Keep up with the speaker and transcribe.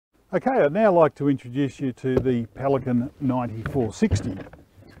Okay, I'd now like to introduce you to the Pelican 9460,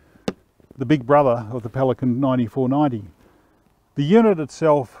 the big brother of the Pelican 9490. The unit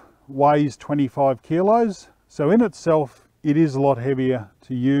itself weighs 25 kilos, so in itself it is a lot heavier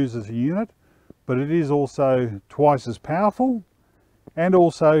to use as a unit, but it is also twice as powerful, and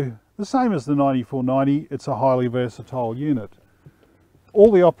also the same as the 9490, it's a highly versatile unit.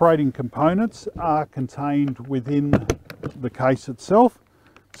 All the operating components are contained within the case itself.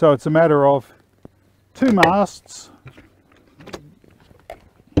 So it's a matter of two masts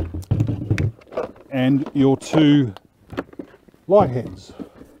and your two light heads.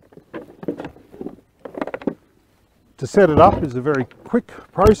 To set it up is a very quick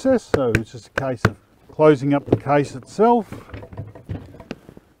process, so it's just a case of closing up the case itself.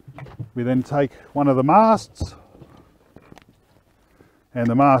 We then take one of the masts, and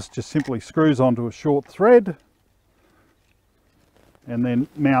the mast just simply screws onto a short thread and then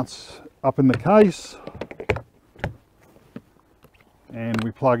mounts up in the case, and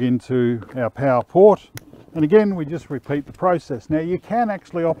we plug into our power port, and again we just repeat the process. Now you can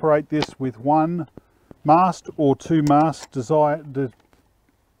actually operate this with one mast or two masts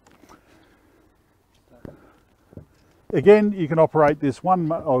Again, you can operate this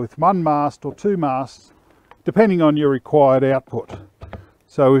with one mast or two masts depending on your required output.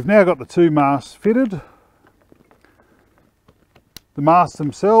 So we've now got the two masts fitted. The masts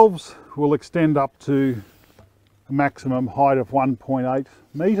themselves will extend up to a maximum height of 1.8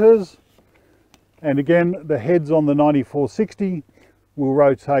 meters, and again the heads on the 9460 will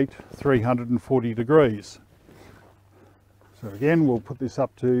rotate 340 degrees. So again we'll put this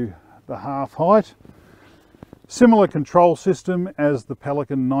up to the half height. Similar control system as the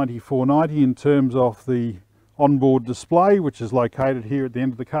Pelican 9490 in terms of the onboard display, which is located here at the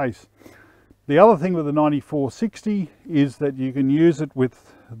end of the case. The other thing with the 9460 is that you can use it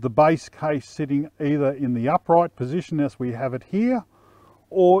with the base case sitting either in the upright position as we have it here,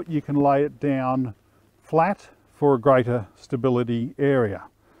 or you can lay it down flat for a greater stability area.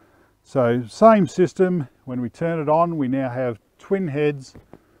 So same system, when we turn it on we now have twin heads,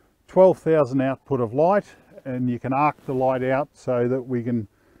 12,000 output of light, and you can arc the light out so that we can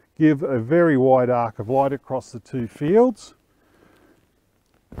give a very wide arc of light across the two fields.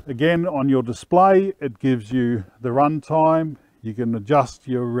 Again, on your display it gives you the run time. You can adjust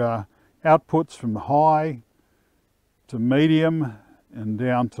your outputs from high to medium and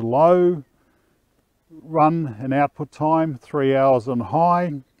down to low. Run and output time, 3 hours on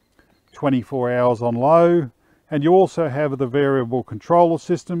high, 24 hours on low. And you also have the variable controller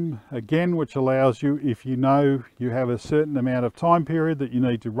system, again, which allows you, if you know you have a certain amount of time period that you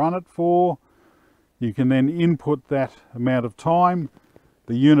need to run it for, you can then input that amount of time.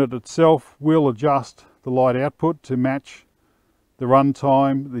 The unit itself will adjust the light output to match the run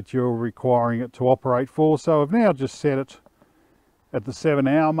time that you're requiring it to operate for. So I've now just set it at the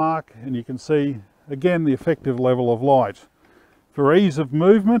 7-hour mark, and you can see again the effective level of light. For ease of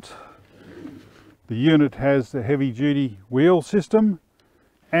movement, the unit has the heavy duty wheel system,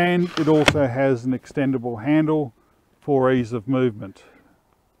 and it also has an extendable handle for ease of movement.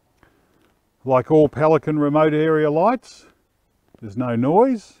 Like all Pelican remote area lights, there's no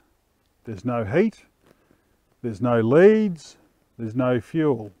noise, there's no heat, there's no leads, there's no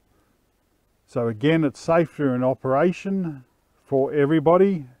fuel. So again, it's safer in operation for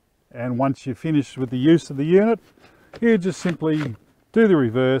everybody, and once you're finished with the use of the unit, you just simply do the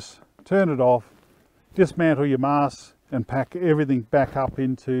reverse, turn it off, dismantle your masts and pack everything back up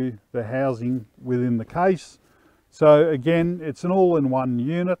into the housing within the case. So again, it's an all-in-one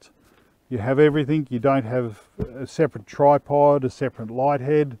unit. You have everything. You don't have a separate tripod, a separate light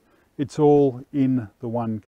head. It's all in the one